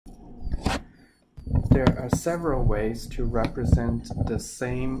There are several ways to represent the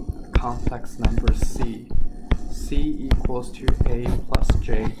same complex number c. C equals to a plus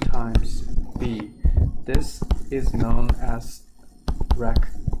j times b. This is known as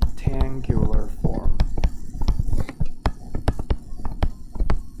rectangular form.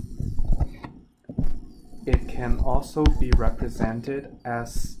 It can also be represented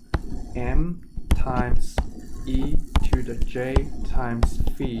as m times e to the j times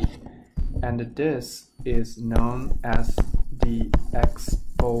phi, and this is known as the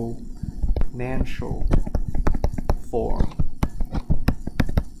exponential form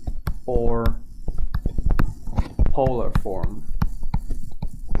or polar form.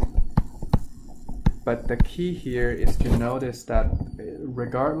 But the key here is to notice that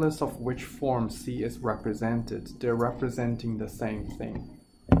regardless of which form C is represented, they're representing the same thing.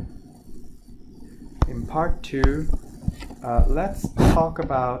 In part 2, let's talk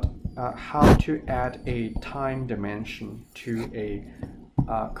about how to add a time dimension to a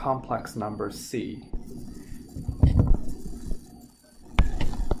complex number C.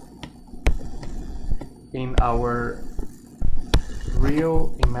 In our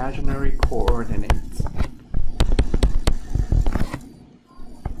real imaginary coordinates,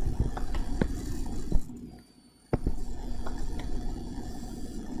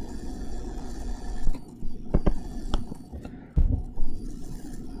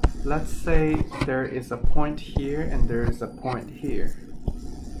 let's say there is a point here and there is a point here.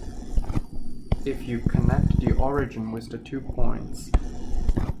 If you connect the origin with the 2 points,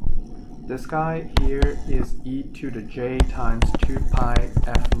 this guy here is e to the j times 2 pi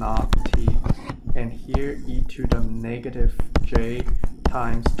f naught t, and here e to the negative j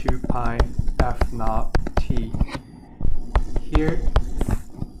times 2 pi f naught t. Here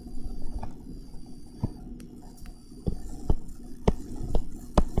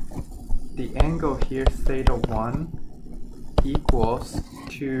the angle here, theta 1, equals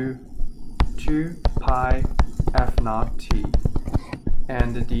to 2 pi f naught t,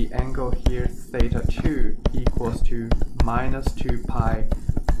 and the angle here, theta 2, equals to minus 2 pi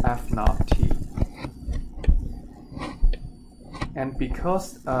f naught t. And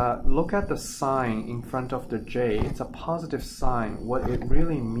because, look at the sign in front of the j, it's a positive sign. What it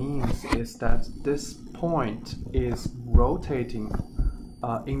really means is that this point is rotating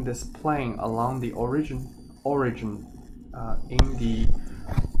in this plane along the origin in the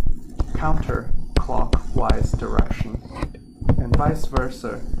counterclockwise direction, and vice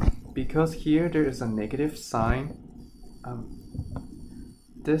versa. Because here there is a negative sign,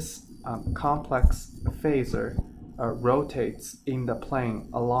 this complex phasor rotates in the plane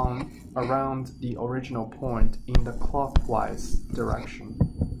around the original point in the clockwise direction.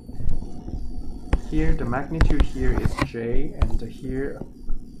 Here the magnitude here is j, and here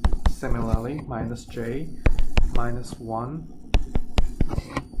similarly minus j, minus 1,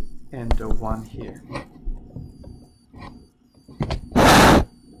 and 1 here.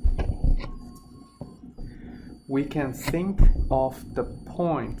 We can think of the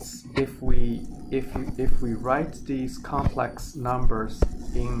points if we write these complex numbers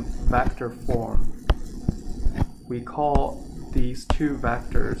in vector form. We call these 2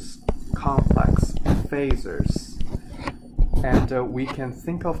 vectors complex phasors, and we can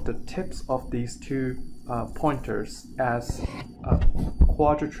think of the tips of these 2 pointers as a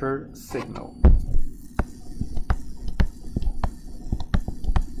quadrature signal.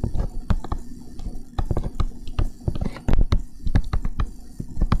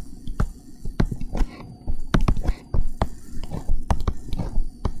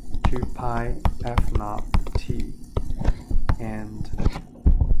 Pi f naught t and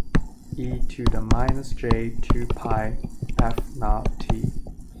e to the minus j 2 pi f naught t.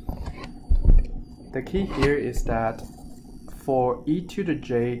 The key here is that for e to the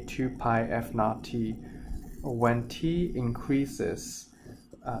j 2 pi f naught t, when t increases,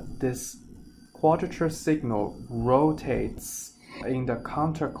 this quadrature signal rotates in the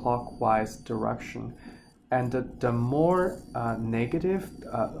counterclockwise direction. And the more negative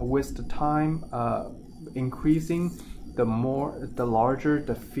with the time increasing, the larger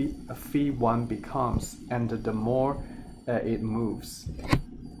the phi 1 becomes, and the more it moves.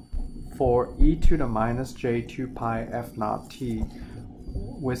 For e to the minus j 2 pi f naught t,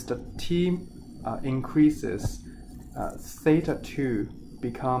 with the t increases, theta 2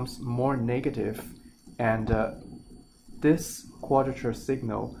 becomes more negative, and this quadrature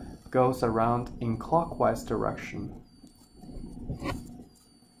signal goes around in clockwise direction.